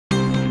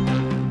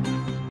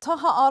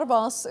Taha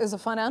Arvas is a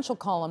financial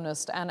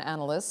columnist and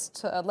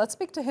analyst. Let's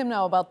speak to him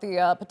now about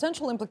the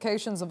potential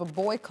implications of a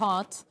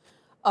boycott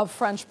of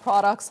French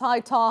products.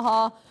 Hi,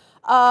 Taha.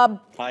 Hi,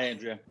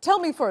 Andrea. Tell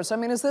me first, I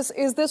mean, is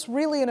this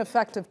really an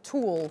effective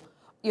tool,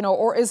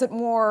 or is it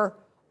more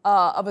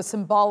of a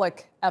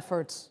symbolic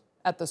effort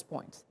at this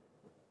point?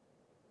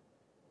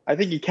 I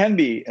think it can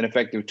be an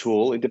effective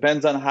tool. It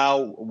depends on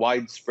how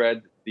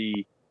widespread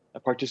the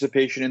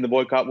participation in the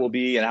boycott will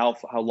be and how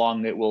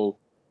long it will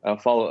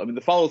follow. I mean,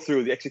 the follow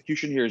through, the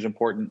execution here is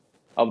important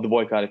of the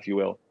boycott, if you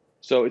will.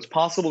 So it's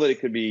possible that it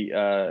could be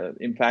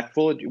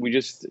impactful. We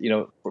just,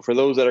 for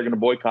those that are going to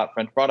boycott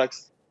French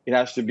products, it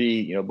has to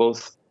be,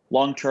 both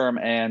long-term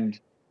and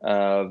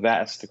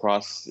vast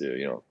across,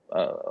 a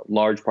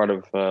large part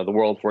of the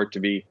world for it to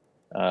be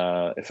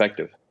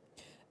effective.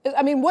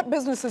 I mean, what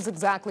businesses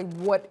exactly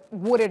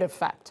would it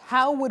affect?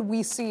 How would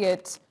we see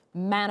it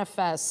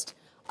manifest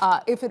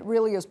if it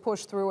really is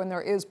pushed through and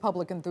there is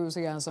public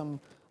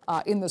enthusiasm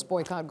in this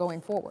boycott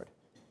going forward?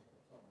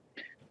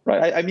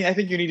 Right. I mean, I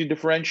think you need to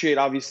differentiate,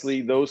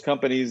 obviously, those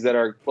companies that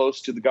are close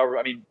to the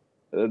government. I mean,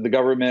 the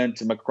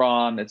government,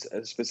 Macron, it's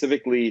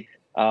specifically,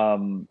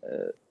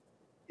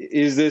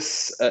 is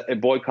this a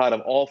boycott of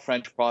all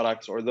French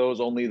products or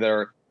those only that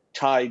are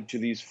tied to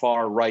these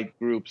far right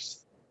groups?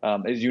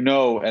 As you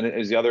know, and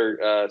as the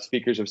other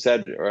speakers have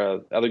said,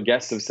 or other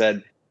guests have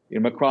said,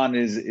 Macron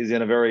is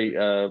in a very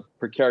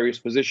precarious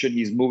position.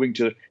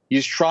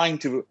 He's trying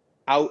to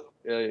out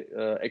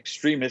the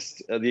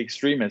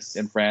extremists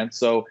in France.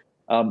 So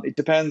it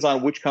depends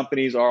on which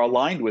companies are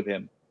aligned with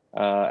him,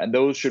 and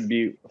those should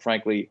be,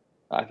 frankly,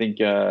 I think,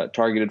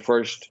 targeted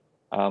first,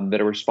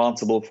 that are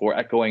responsible for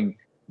echoing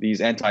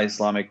these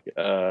anti-Islamic,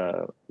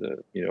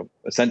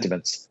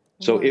 sentiments.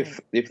 So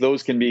if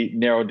those can be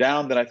narrowed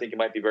down, then I think it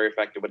might be very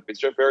effective. But if it's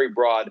just very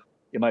broad,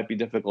 it might be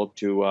difficult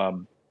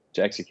to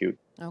execute.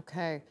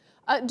 Okay.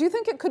 Do you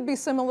think it could be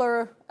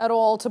similar at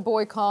all to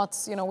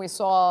boycotts? We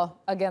saw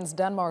against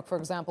Denmark, for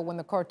example, when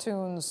the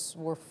cartoons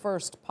were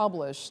first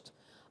published.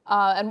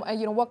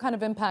 And what kind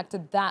of impact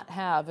did that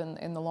have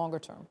in the longer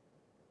term?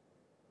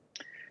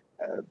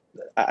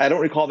 I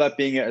don't recall that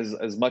being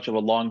as much of a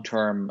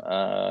long-term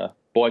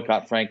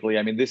boycott, frankly.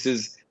 I mean, this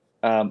is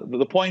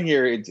the point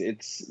here.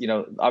 It's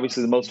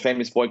obviously the most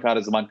famous boycott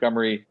is the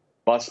Montgomery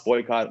bus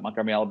boycott,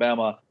 Montgomery,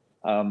 Alabama.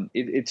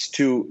 It's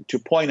to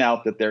point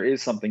out that there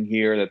is something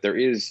here, that there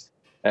is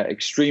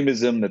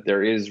extremism, that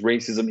there is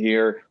racism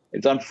here.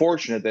 It's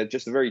unfortunate that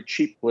just a very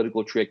cheap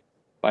political trick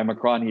by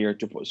Macron here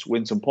to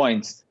win some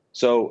points.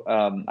 So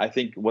I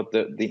think what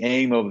the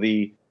aim of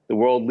the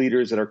world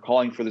leaders that are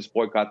calling for this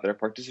boycott, that are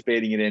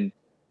participating in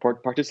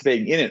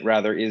it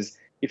rather, is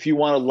if you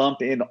want to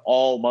lump in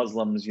all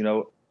Muslims,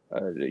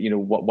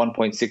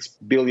 1.6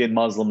 billion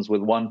Muslims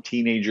with one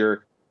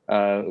teenager,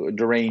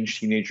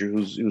 deranged teenager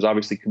who's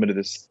obviously committed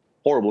this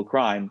horrible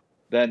crime,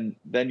 then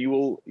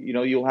you'll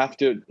have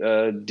to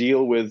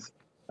deal with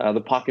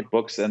the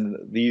pocketbooks, and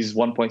these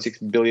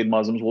 1.6 billion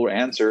Muslims will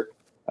answer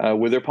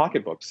with their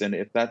pocketbooks. And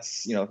if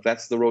that's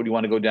the road you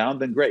want to go down,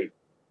 then great.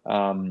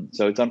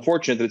 So it's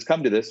unfortunate that it's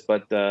come to this,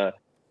 but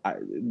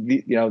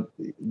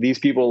these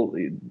people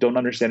don't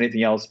understand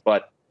anything else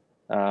but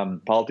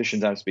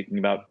politicians I'm speaking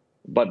about,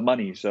 but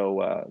money.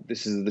 So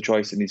this is the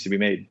choice that needs to be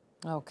made.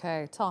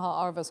 Okay.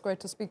 Taha Arvas, great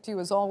to speak to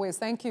you as always.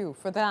 Thank you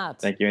for that.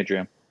 Thank you,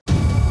 Andrea.